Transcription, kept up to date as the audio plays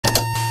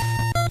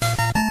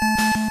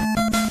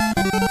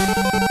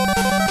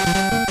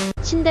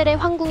신델의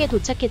황궁에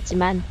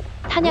도착했지만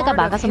타냐가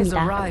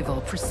막아섭니다.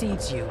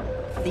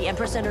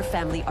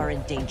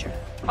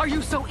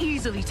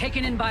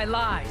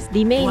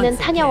 리메이는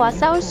타냐와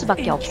싸울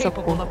수밖에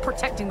없었고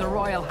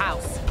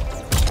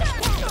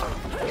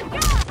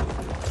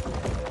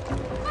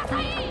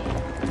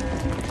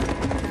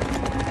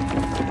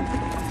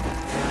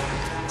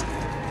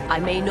I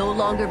may no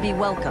longer be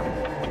welcome,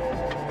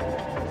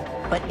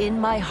 but in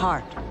my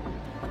heart,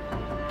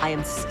 I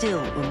am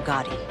still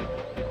Umgadi.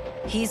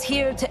 He's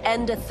here to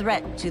end a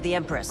threat to the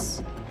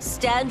Empress.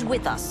 Stand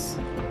with us,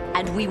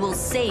 and we will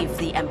save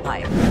the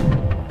Empire.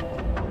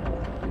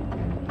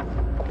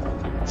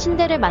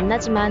 신델을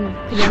만나지만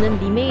그녀는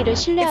리메이를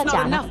신뢰하지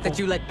않았고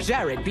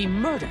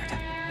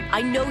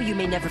I know you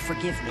may never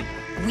forgive me.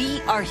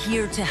 We are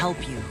here to help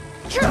you.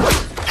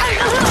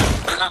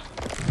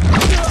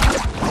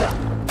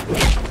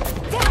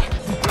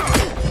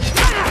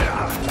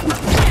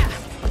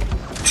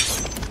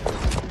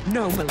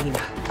 No,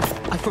 Melina.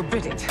 I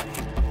forbid it.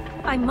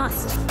 I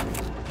must.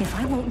 If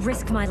I won't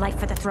risk my life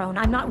for the throne,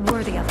 I'm not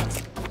worthy of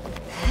it.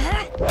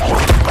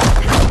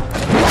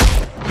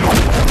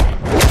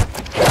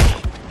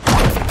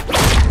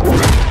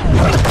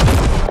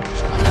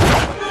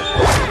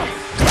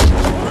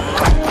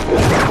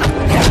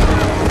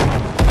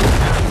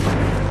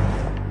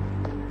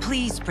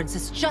 Please,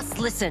 Princess, just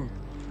listen.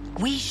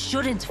 We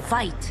shouldn't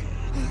fight.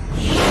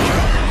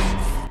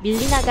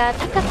 밀리나가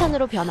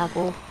타카탄으로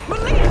변하고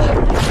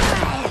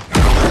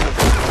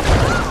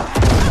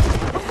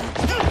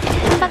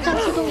한바탕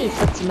소동이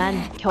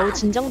있었지만 겨우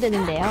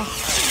진정되는데요.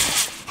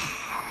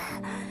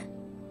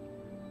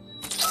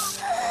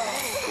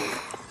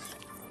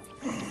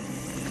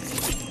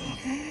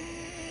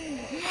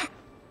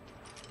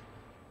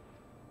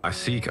 I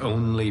seek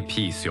only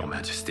peace, Your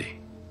Majesty.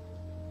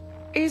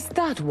 Is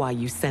that why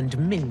you send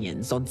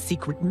minions on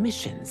secret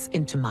missions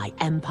into my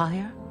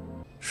empire?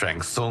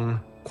 Shang Tsung,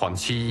 Quan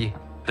Chi,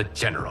 the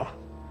general.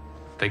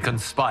 They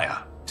conspire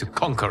to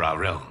conquer our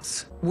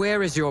realms.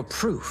 Where is your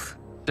proof?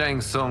 Shang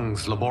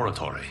Tsung's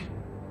laboratory.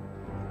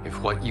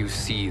 If what you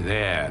see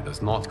there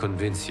does not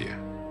convince you,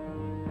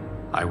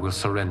 I will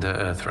surrender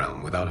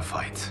Earthrealm without a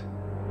fight.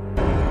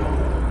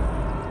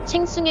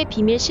 쉥숭의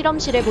비밀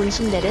실험실에 본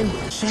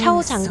신델은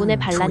샤오 장군의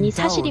반란이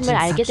사실임을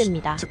알게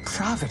됩니다.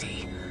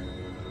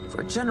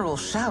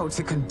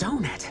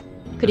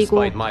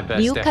 그리고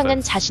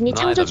리우캉은 자신이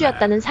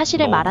창조주였다는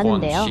사실을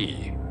말하는데요.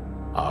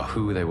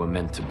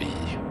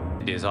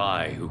 It is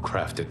I who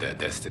crafted their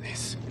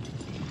destinies,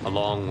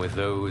 along with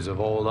those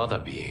of all other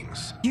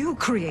beings. You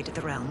created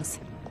the realms.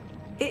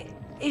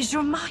 Is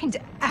your mind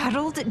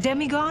addled,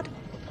 demigod?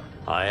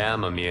 I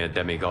am a mere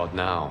demigod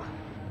now,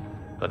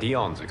 but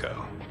eons ago,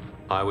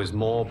 I was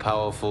more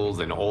powerful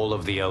than all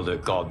of the elder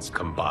gods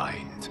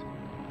combined.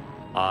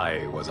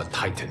 I was a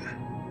titan,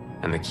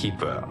 and the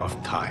keeper of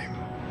time.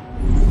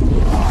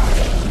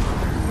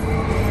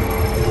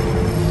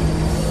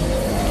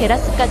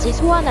 게라스까지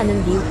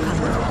소환하는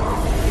리우캉.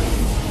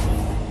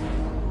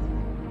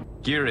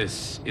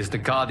 Geras is the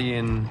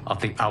guardian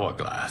of the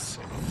hourglass,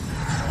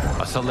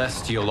 a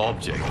celestial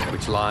object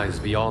which lies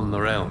beyond the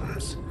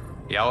realms.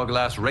 The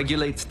hourglass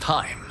regulates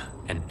time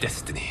and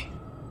destiny.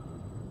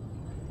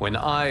 When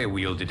I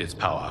wielded its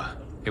power,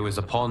 it was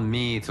upon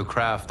me to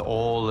craft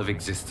all of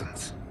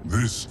existence.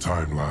 This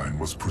timeline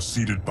was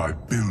preceded by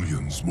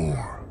billions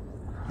more.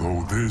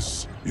 Though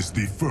this is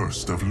the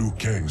first of Liu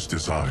Kang's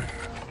design,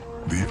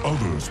 the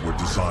others were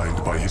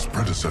designed by his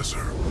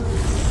predecessor.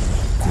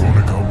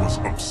 Kronika was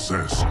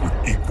obsessed with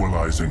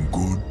equalizing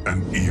good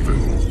and evil.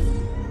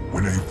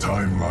 When a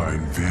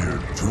timeline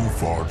veered too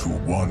far to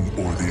one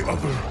or the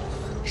other,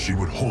 she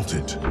would halt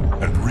it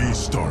and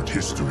restart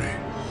history,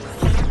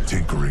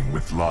 tinkering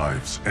with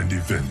lives and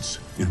events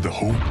in the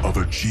hope of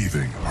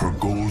achieving her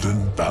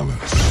golden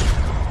balance.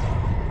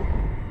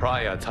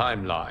 Prior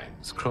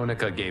timelines,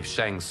 Kronika gave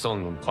Shang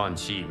Tsung and Quan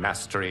Chi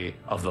mastery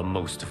of the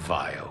most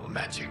vile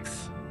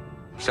magics.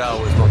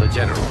 Shao was not a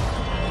general,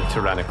 a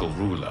tyrannical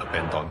ruler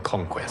bent on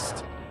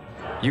conquest.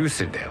 You,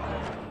 Sindel,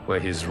 were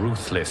his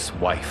ruthless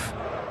wife,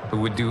 who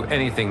would do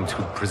anything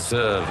to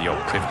preserve your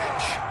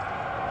privilege.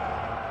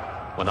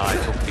 When I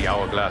took the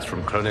hourglass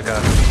from Kronika,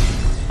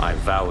 I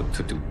vowed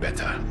to do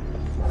better.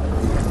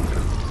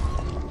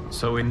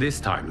 So in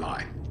this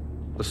timeline,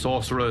 the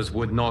sorcerers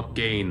would not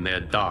gain their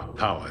dark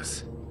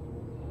powers.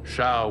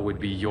 Shao would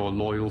be your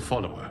loyal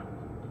follower,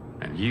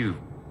 and you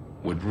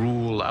would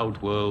rule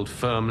Outworld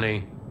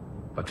firmly,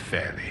 but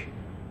fairly.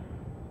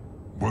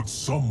 But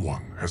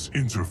someone has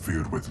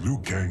interfered with Liu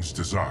Kang's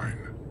design.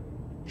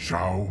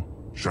 Shao,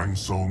 Shang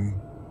Tsung,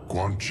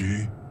 Quan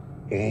Chi,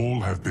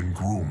 all have been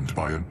groomed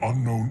by an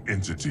unknown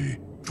entity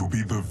to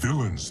be the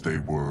villains they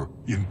were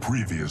in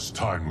previous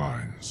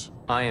timelines.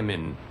 I am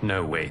in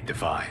no way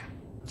divine.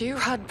 You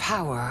had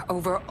power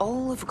over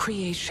all of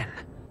creation.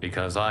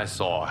 Because I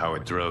saw how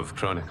it drove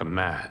Kronika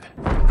mad.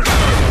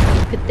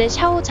 그때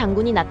샤오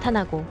장군이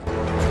나타나고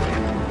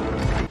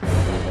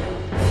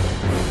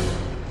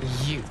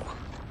You.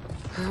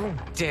 How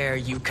dare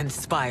you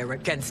conspire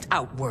against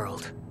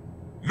Outworld?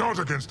 Not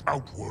against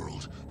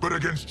Outworld, but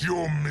against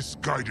your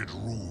misguided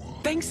rule.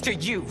 Thanks to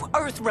you,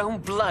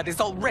 Earthrealm blood is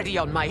already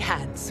on my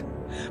hands.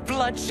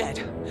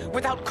 Bloodshed,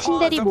 without cause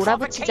신델이 or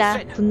몰아붙이자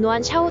provocation.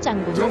 분노한 샤오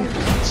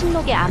장군은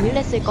신록의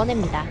아뮬렛을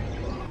꺼냅니다.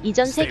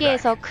 이전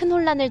세계에서 큰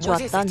혼란을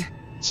주었던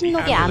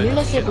신록의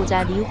아뮬렛을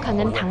보자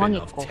리우캉은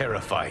당황했고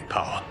Terrifying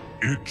power.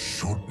 It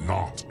should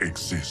not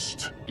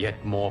exist. Yet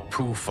more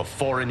proof of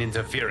foreign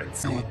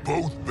interference. You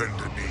both bend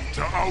the knee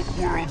to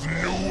Outworld's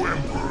new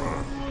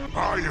emperor.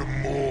 I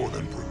am more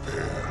than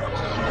prepared.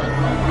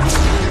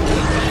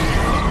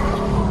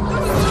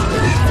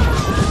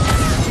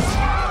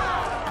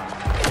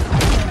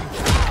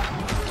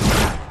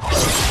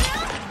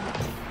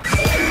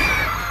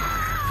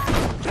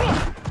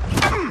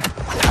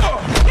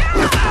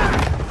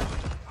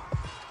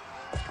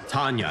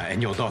 Tanya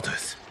and your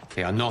daughters,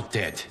 they are not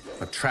dead,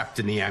 but trapped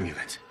in the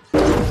amulet.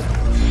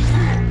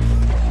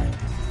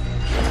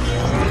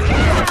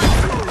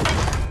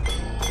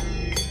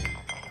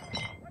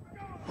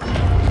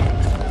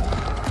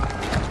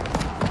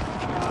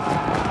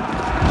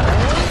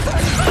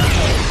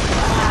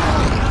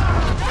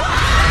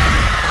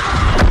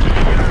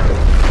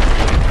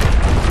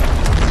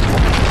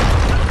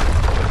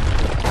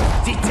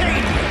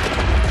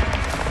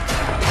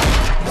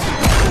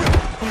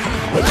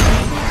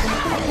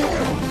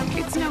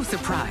 It's no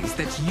surprise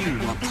that you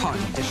are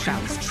party to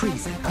Shao's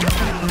treason.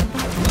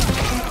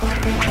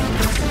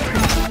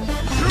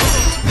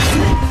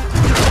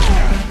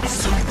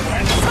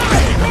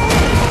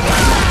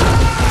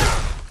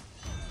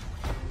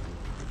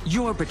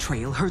 Your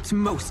betrayal hurts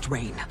most,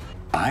 Rain.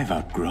 I've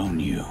outgrown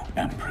you,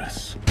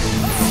 Empress.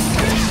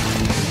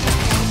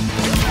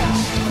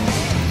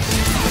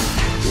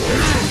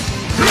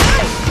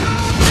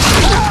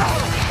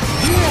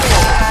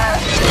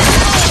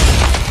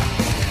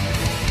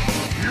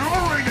 Your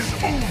reign is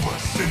over,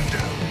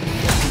 Sindel.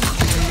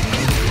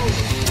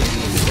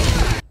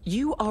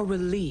 You are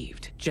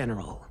relieved,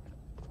 General.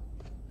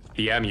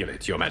 The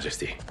amulet, Your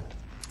Majesty.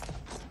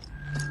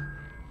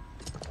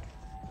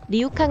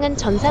 리우캉은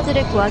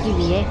전사들을 구하기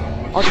위해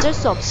어쩔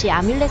수 없이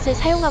아뮬렛을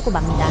사용하고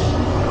맙니다.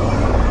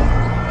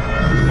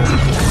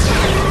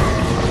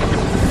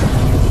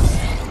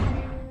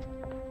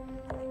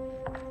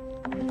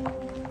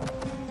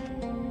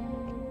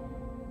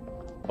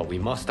 But we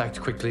must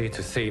act quickly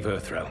to save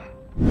Earthrealm.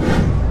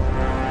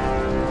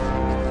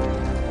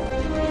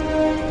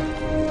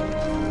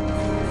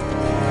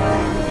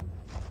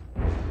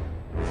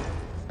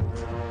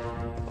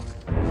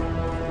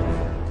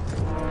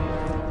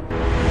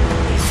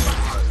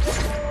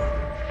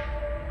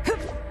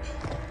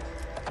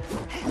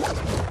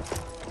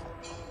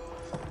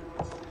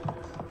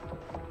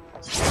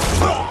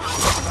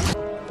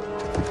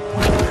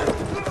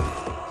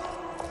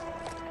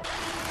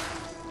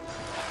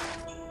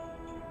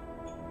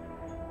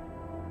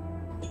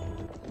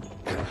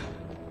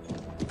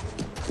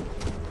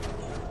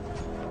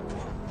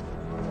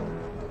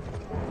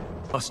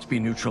 Must be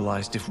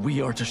neutralized if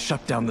we are to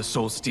shut down the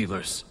Soul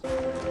Stealers.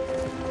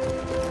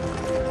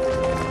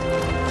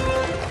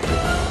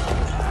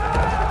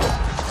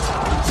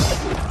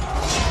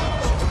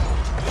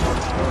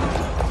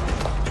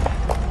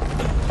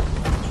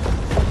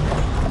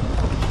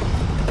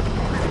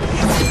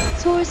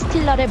 소울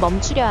스틸러를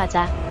멈추려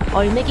하자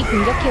얼맥이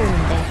공격해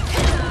오는데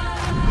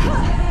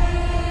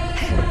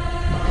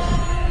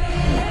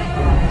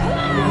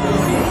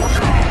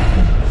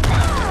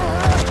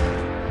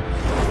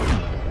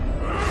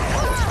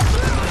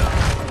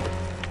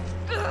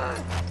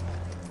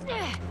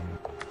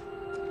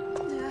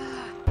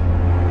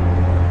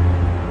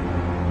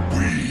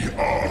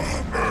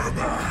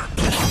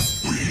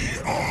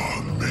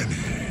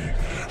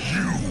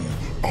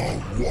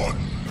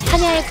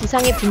타냐의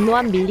부상에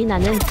분노한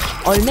밀리나는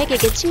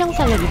얼맥에게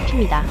치명상을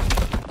입힙니다.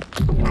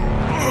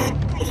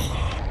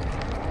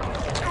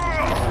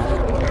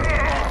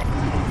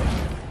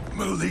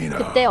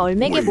 그때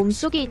얼맥의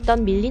몸속에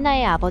있던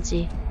밀리나의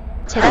아버지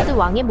제라드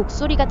왕의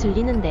목소리가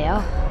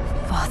들리는데요.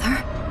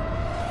 Father?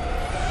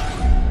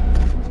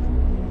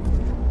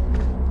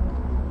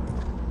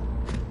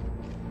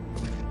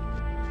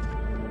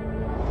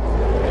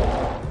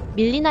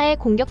 밀리나의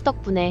공격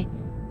덕분에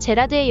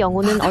제라드의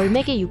영혼은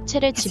얼맥의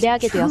육체를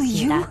지배하게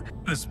되었습니다.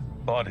 This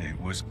body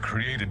was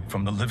created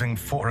from the living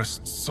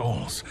forest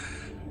souls.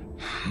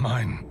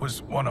 Mine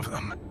was one of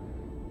them.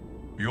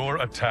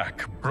 Your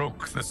attack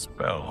broke the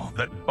spell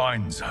that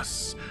binds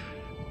us.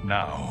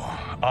 Now,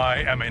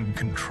 I am in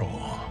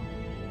control.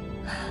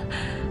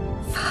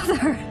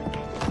 Father!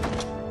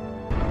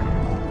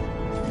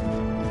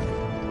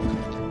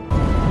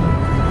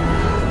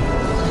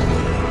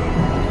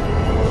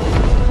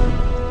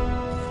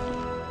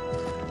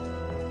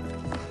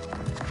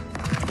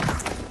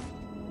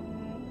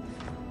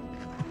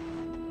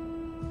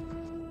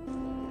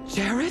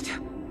 Jared?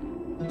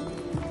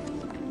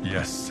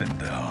 Yes,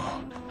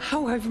 Sindel.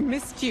 How I've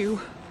missed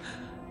you.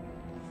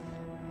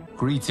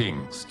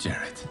 Greetings,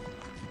 Jared.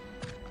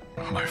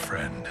 My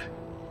friend,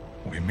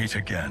 we meet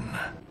again.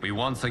 We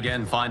once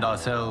again find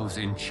ourselves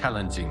in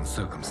challenging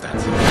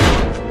circumstances.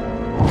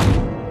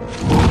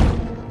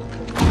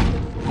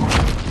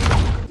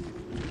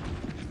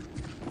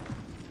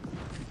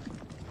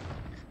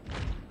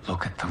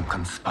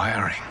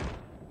 inspiring.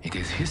 It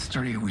is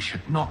history we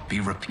should not be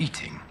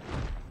repeating.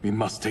 We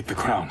must take the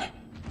crown.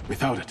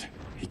 Without it,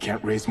 he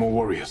can't raise more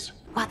warriors.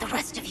 While the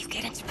rest of you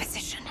get into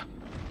position,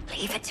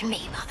 leave it to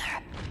me,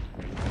 Mother.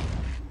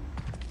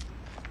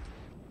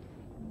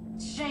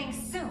 Shang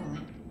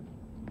Tsung.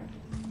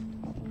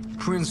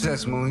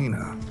 Princess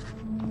Melina.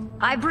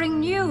 I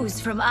bring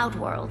news from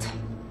Outworld.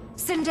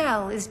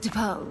 Sindel is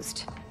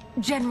deposed.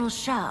 General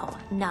Shao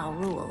now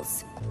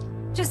rules.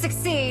 To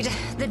succeed,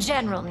 the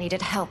general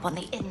needed help on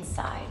the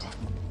inside.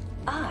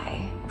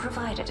 I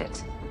provided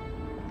it.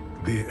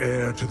 The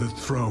heir to the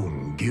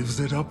throne gives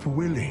it up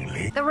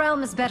willingly. The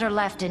realm is better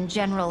left in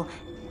General...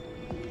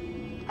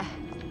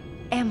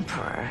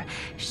 Emperor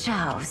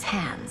Shao's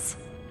hands.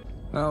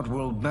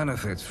 Outworld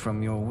benefits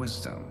from your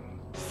wisdom.